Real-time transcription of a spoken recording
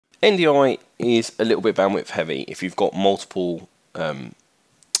NDI is a little bit bandwidth heavy if you've got multiple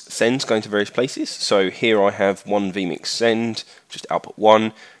sends going to various places. So here I have one vmix send, just output 1,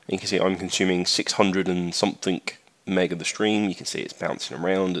 and you can see I'm consuming 600 and something meg of the stream. You can see it's bouncing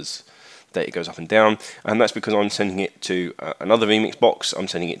around as data goes up and down, and that's because I'm sending it to another vmix box. I'm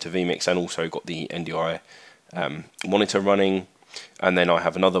sending it to vmix and also got the NDI monitor running, and then I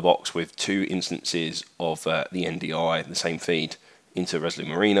have another box with 2 instances of the NDI, the same feed, into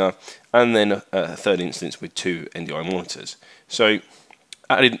Resolume Arena, and then a third instance with 2 NDI monitors. So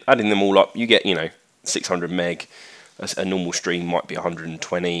adding them all up, you get, 600 meg. A normal stream might be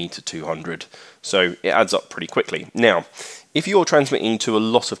 120 to 200, so it adds up pretty quickly. Now, if you're transmitting to a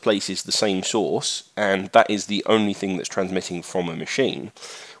lot of places the same source, and that is the only thing that's transmitting from a machine,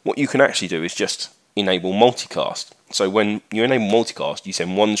 what you can actually do is just enable multicast. So when you enable multicast, you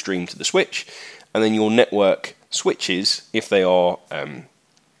send one stream to the switch, and then your network switches, if they are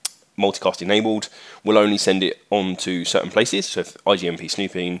multicast enabled, will only send it on to certain places. So if IGMP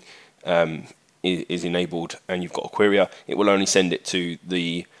snooping is enabled and you've got a querier, it will only send it to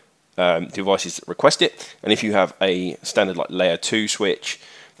the devices that request it. And if you have a standard like layer 2 switch,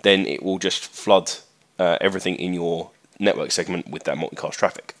 then it will just flood everything in your network segment with that multicast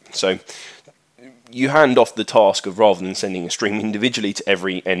traffic. So you hand off the task of, rather than sending a stream individually to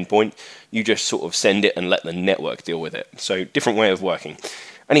every endpoint, you just sort of send it and let the network deal with it. So different way of working.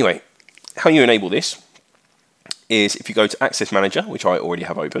 Anyway, how you enable this is if you go to Access Manager, which I already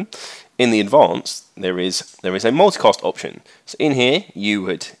have open. In the advanced, there is a multicast option. So in here, you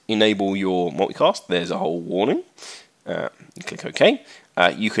would enable your multicast. There's a whole warning. Click OK.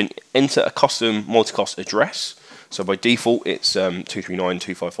 You can enter a custom multicast address. So by default, it's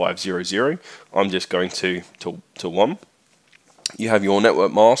 239.255.0.0. I'm just going to 1. You have your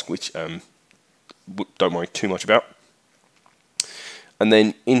network mask, which don't worry too much about. And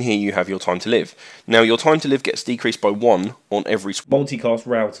then in here you have your time to live. Now your time to live gets decreased by 1 on every multicast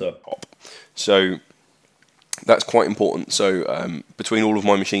router hop. So that's quite important. So between all of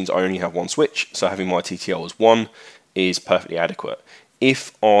my machines I only have one switch, so having my TTL as 1 is perfectly adequate.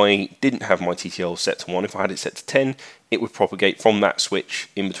 If I didn't have my TTL set to 1, if I had it set to 10, it would propagate from that switch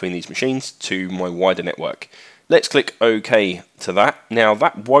in between these machines to my wider network. Let's click OK to that. Now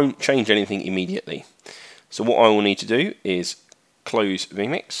that won't change anything immediately. So what I will need to do is close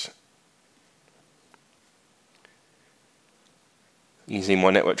vmix. You can see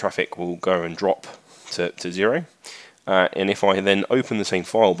my network traffic will go and drop to 0. And if I then open the same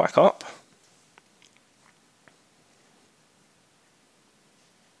file back up,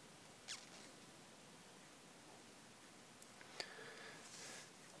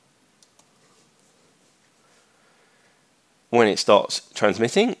 when it starts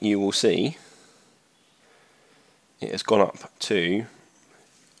transmitting, you will see it has gone up to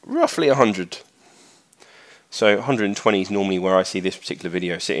roughly 100. So 120 is normally where I see this particular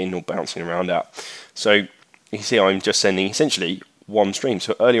video sitting or bouncing around at. So you can see I'm just sending essentially one stream.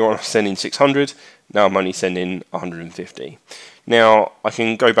 So earlier on I was sending 600, now I'm only sending 150. Now I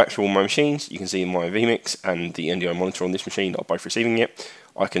can go back through all my machines. You can see my vmix and the NDI monitor on this machine are both receiving it.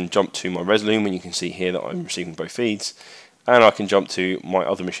 I can jump to my Resolume and you can see here that I'm receiving both feeds. And I can jump to my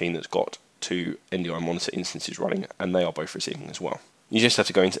other machine that's got 2 NDI monitor instances running, and they are both receiving as well. You just have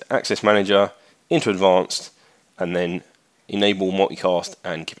to go into Access Manager, into Advanced, and then enable multicast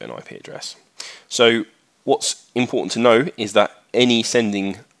and give it an IP address. So what's important to know is that any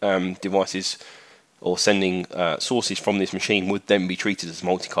sending devices or sending sources from this machine would then be treated as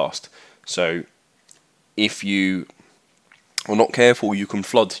multicast. So if you are not careful, you can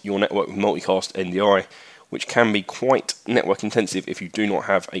flood your network with multicast NDI, which can be quite network intensive if you do not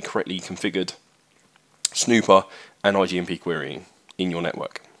have a correctly configured snooper and IGMP querying in your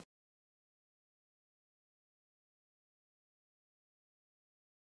network.